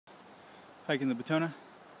hiking the Batona.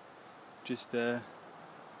 Just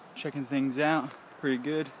checking things out. Pretty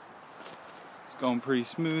good. It's going pretty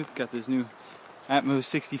smooth. Got this new Atmos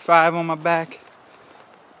 65 on my back.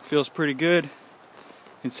 Feels pretty good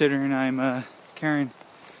considering I'm carrying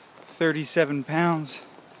 37 pounds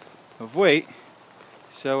of weight.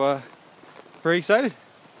 So pretty excited.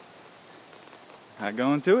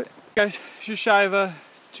 Going to it. Guys, just shy of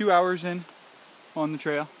 2 hours in on the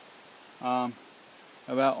trail.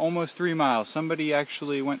 About almost 3 miles. Somebody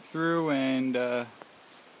actually went through and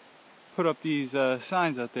put up these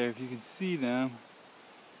signs out there, if you can see them.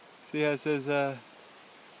 See how it says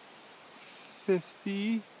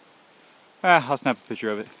 50? I'll snap a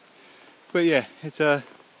picture of it. But yeah, it's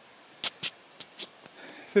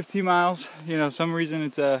 50 miles. You know, some reason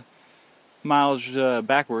it's miles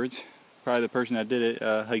backwards. Probably the person that did it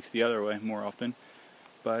hikes the other way more often.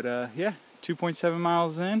 But yeah, 2.7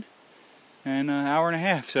 miles in and an hour and a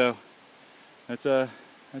half. So that's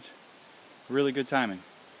really good timing.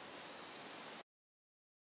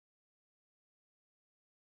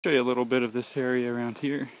 Show you a little bit of this area around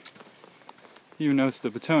here. Even though it's the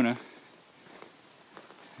Batona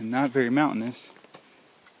and not very mountainous,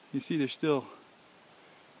 you see there's still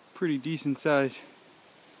pretty decent sized,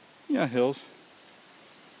 hills.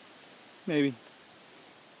 Maybe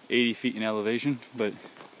 80 feet in elevation, but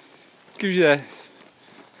it gives you that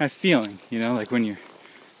feeling, like when you're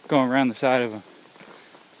going around the side of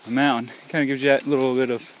a mountain. It kind of gives you that little bit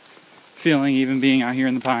of feeling, even being out here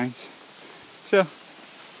in the pines. So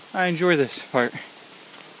I enjoy this part.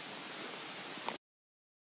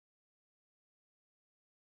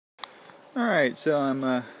 Alright, so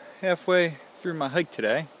I'm halfway through my hike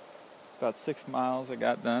today. About 6 miles I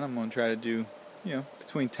got done. I'm going to try to do,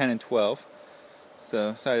 between 10 and 12.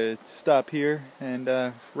 So decided to stop here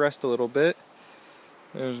and rest a little bit.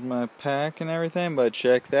 There's my pack and everything, but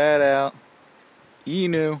check that out.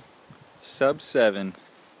 Inu Sub 7.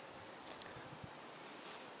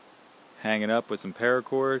 Hanging up with some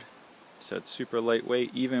paracord. So it's super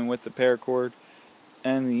lightweight, even with the paracord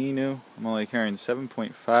and the Inu. I'm only carrying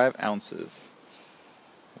 7.5 ounces.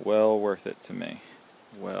 Well worth it to me.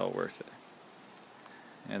 Well worth it.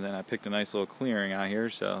 And then I picked a nice little clearing out here,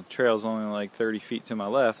 so the trail's only like 30 feet to my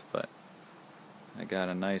left, but I got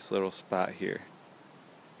a nice little spot here.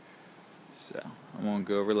 So I'm gonna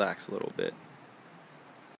go relax a little bit.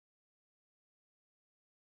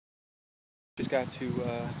 Just got to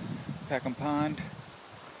Packham Pond.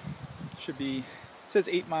 Should be, it says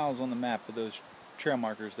 8 miles on the map, but those trail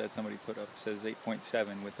markers that somebody put up says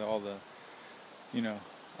 8.7 with all the,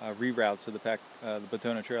 reroutes of the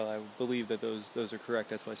Batona Trail. I believe that those are correct.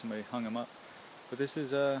 That's why somebody hung them up. But this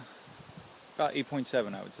is about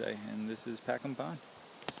 8.7, I would say, and this is Packham Pond.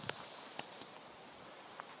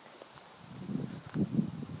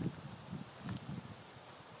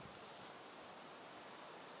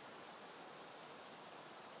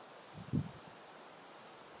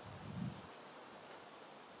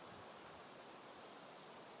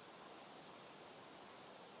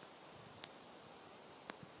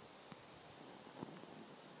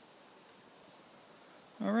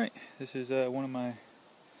 Alright, this is one of my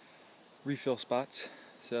refill spots,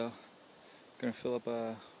 so I'm going to fill up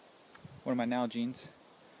one of my Nalgene's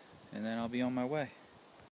and then I'll be on my way.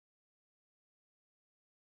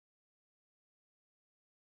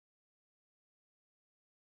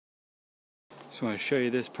 Just want to show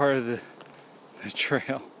you this part of the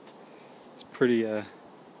trail. It's pretty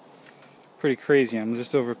crazy. I'm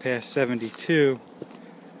just over past 72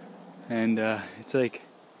 and it's like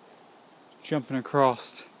jumping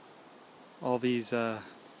across all these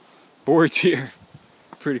boards here.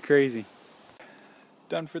 Pretty crazy.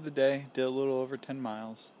 Done for the day. Did a little over 10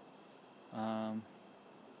 miles.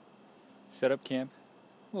 Set up camp.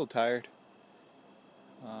 A little tired.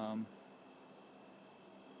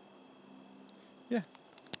 Yeah,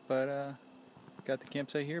 but got the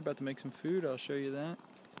campsite here. About to make some food. I'll show you that.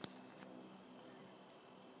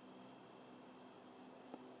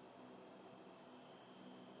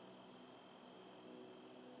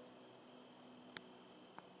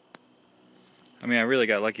 I mean, I really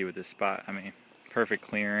got lucky with this spot. I mean, perfect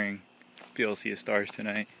clearing. Be able to see the stars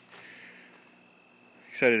tonight.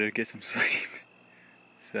 Excited to get some sleep.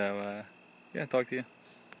 So, yeah, talk to you.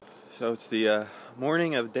 So it's the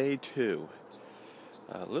morning of day 2.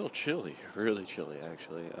 A little chilly, really chilly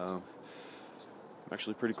actually. I'm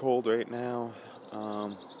actually pretty cold right now.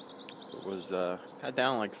 It was got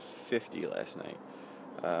down like 50 last night.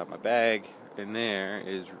 My bag in there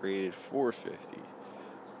is rated 450.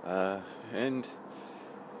 And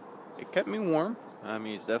it kept me warm. I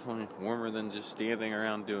mean, it's definitely warmer than just standing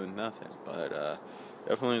around doing nothing, but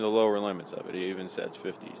definitely the lower limits of it. It even says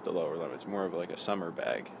 50s, the lower limits, more of like a summer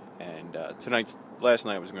bag. And last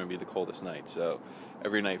night was going to be the coldest night, so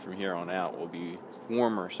every night from here on out will be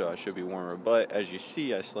warmer, so I should be warmer. But as you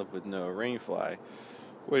see, I slept with no rainfly,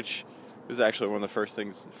 which was actually one of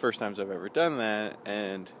the first times I've ever done that.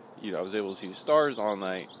 And I was able to see the stars all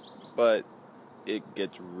night, but it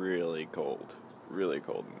gets really cold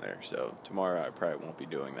in there. So tomorrow I probably won't be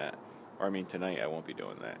doing that, or I mean tonight I won't be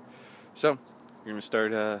doing that. So we're gonna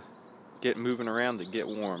start getting moving around to get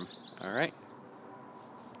warm. All right.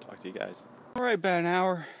 Talk to you guys. All right, about an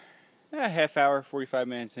hour, a half hour, 45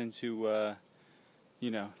 minutes into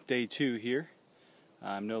day 2 here.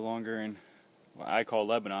 I'm no longer in what I call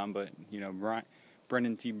Lebanon, but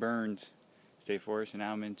Brendan T. Burns State Forest, and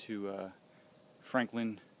now I'm into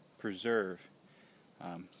Franklin Preserve.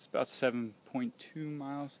 It's about 7.2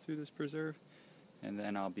 miles through this preserve, and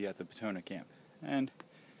then I'll be at the Batona camp. And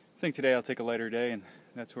I think today I'll take a lighter day, and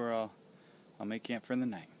that's where I'll make camp for the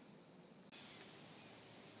night.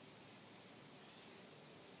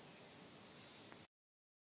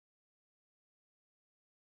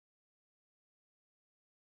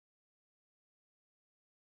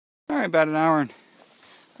 All right, about an hour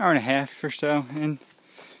and a half or so, and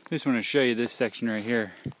I just want to show you this section right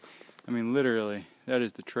here. I mean, literally, that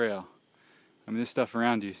is the trail. I mean, this stuff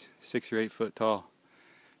around you is 6 or 8 foot tall.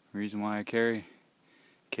 The reason why I carry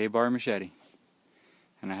K-bar machete,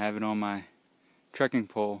 and I have it on my trekking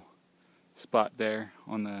pole spot there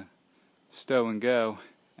on the stow and go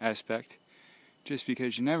aspect, just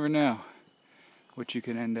because you never know what you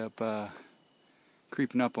could end up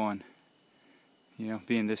creeping up on,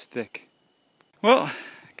 being this thick. Well,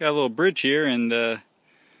 got a little bridge here, and it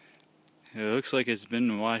looks like it's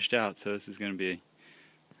been washed out, so this is going to be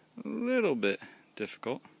a little bit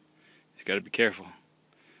difficult. Just got to be careful.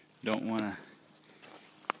 Don't want to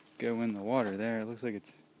go in the water there. It looks like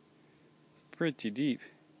it's pretty deep,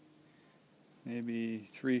 maybe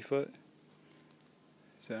 3 foot.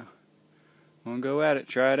 So I'm gonna go at it,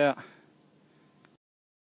 try it out.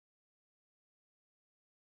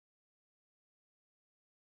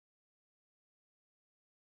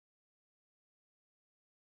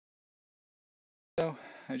 So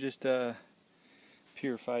I just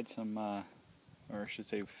purified some, or I should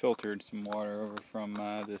say filtered some water over from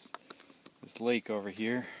this lake over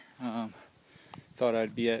here. Thought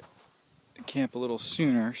I'd be at camp a little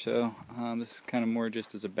sooner, so this is kind of more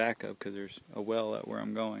just as a backup because there's a well at where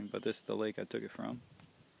I'm going, but this is the lake I took it from.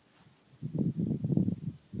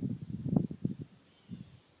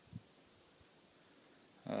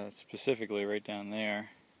 Specifically right down there.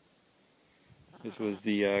 This was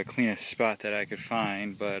the cleanest spot that I could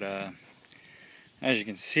find, but as you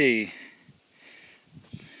can see,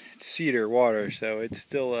 it's cedar water, so it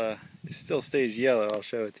still stays yellow. I'll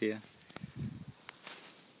show it to you.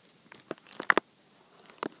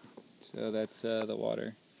 So that's the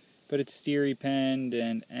water, but it's steery penned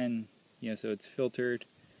and so it's filtered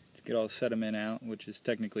to get all the sediment out, which is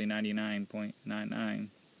technically 99.99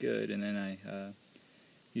 good, and then I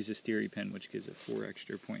use a steery pen, which gives it 4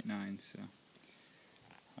 extra 0.9. So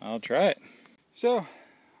I'll try it. So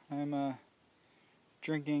I'm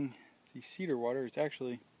drinking the cedar water. It's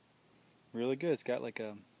actually really good. It's got like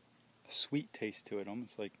a sweet taste to it,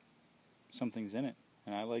 almost like something's in it,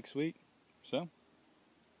 and I like sweet, so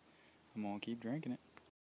I'm gonna keep drinking it.